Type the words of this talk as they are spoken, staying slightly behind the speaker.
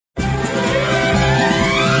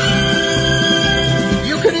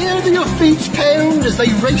hear the hoofbeats pound as they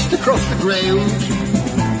raced across the ground,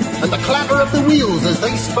 and the clatter of the wheels as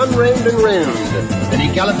they spun round and round. Then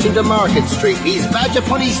he galloped into Market Street, his badge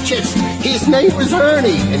upon his chest. His name was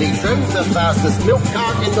Ernie, and he drove the fastest milk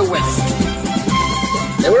cart in the West.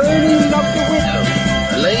 Now Ernie loved a widow,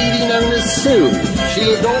 a lady known as Sue. She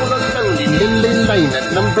lived all alone in Lindley Lane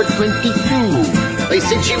at number 22. They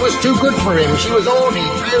said she was too good for him. She was orny,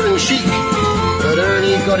 fair and chic. But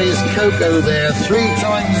Ernie got his cocoa there 3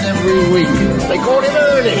 times every week. They called him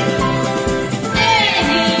Ernie.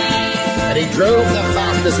 And he drove the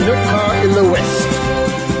fastest milk cart in the West.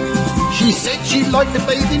 She said she'd like to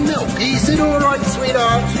bathe in milk. He said, all right,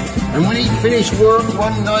 sweetheart. And when he'd finished work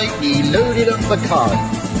one night, he loaded up the cart.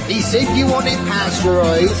 He said, you want it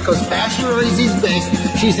pasteurised, because pasteurised is best.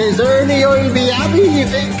 She says, Ernie, I'll be happy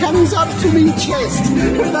if it comes up to me chest.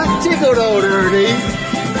 And that tickled old Ernie.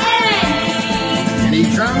 And he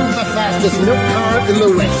drove the fastest milk cart in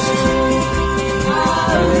the West.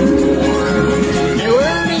 Now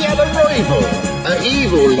Ernie had a rival, an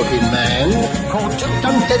evil-looking man called Ted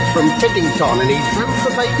from Teddington, and he drove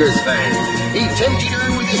the baker's van. He tempted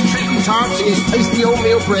her with his treacle tarts and his tasty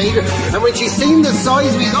oatmeal bread, and when she seen the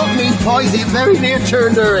size of his oatmeal pies, it very near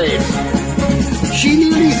turned her head. She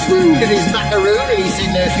nearly swooned at his macaroon, and he said,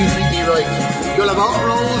 now if you treat me right, you'll have hot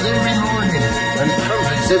rolls every morning and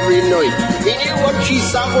crumpets every night. He knew once she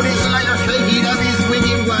sampled his layer cake, he'd have his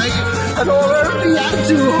winning way, and all Ernie had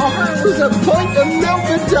to offer was a pint of milk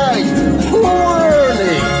a day. Poor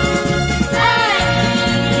Ernie!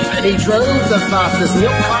 And he drove the fastest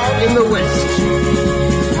milk cart in the West.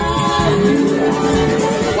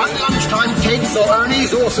 One lunchtime, Ted saw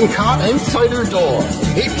Ernie's awesome cart outside her door.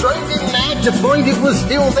 It drove him mad to find it was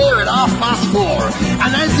still there at 4:30.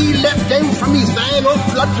 And as he leapt down from his van,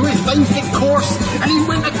 off blood to his veins did course, and he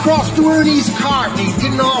went across to Ernie's cart, and he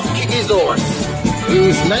didn't half kick his horse.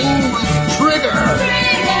 His name was Trigger.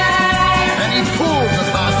 And he pulled the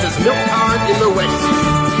fastest milk cart in the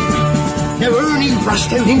West. Now Ernie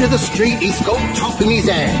rushed out into the street, his gold top in his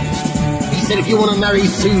hand. He said, if you want to marry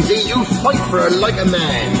Susie, you fight for her like a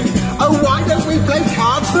man. Oh, why don't we play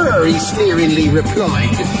cards for her, he sneeringly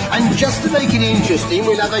replied. And just to make it interesting,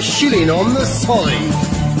 we'll have a shilling on the side.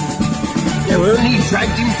 Now Ernie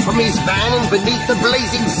dragged him from his van, and beneath the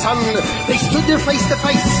blazing sun, they stood there face to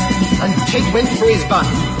face, and Ted went for his bun.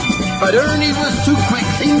 But Ernie was too quick,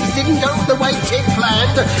 things didn't go the way Ted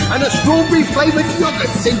planned, and a strawberry-flavoured yoghurt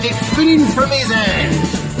sent it spinning from his hand.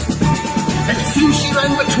 And soon she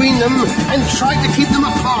ran between them and tried to keep them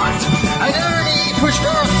apart, and Ernie pushed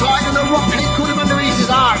her aside, and a rock cake caught him underneath his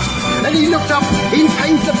heart. And he looked up in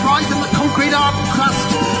pained surprise, and the concrete hard crust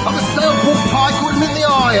of a stale pork pie caught him in the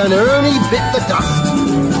eye, and Ernie bit the dust.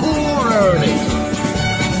 Poor Ernie!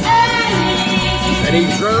 And he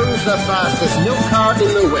drove the fastest milk cart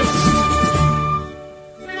in the West.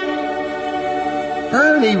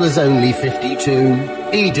 Ernie was only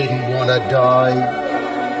 52. He didn't want to die.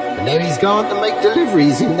 And now he's gone to make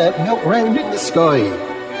deliveries in that milk round in the sky,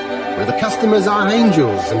 where the customers are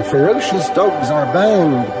angels and ferocious dogs are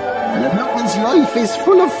bound, and a milkman's life is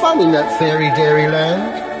full of fun in that fairy dairy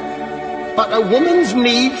land. But a woman's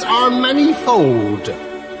needs are manifold,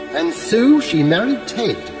 and Sue, she married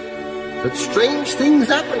Ted. But strange things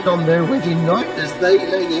happened on their wedding night as they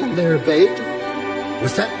lay in their bed.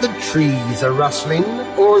 Was that the trees a-rustling,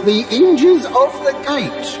 or the hinges of the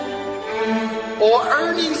gate? Or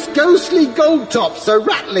Ernie's ghostly gold tops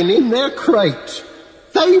a-rattling in their crate?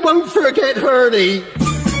 They won't forget Ernie. Ernie!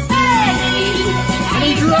 And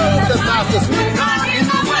he drove the fastest milk cart in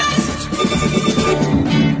the West.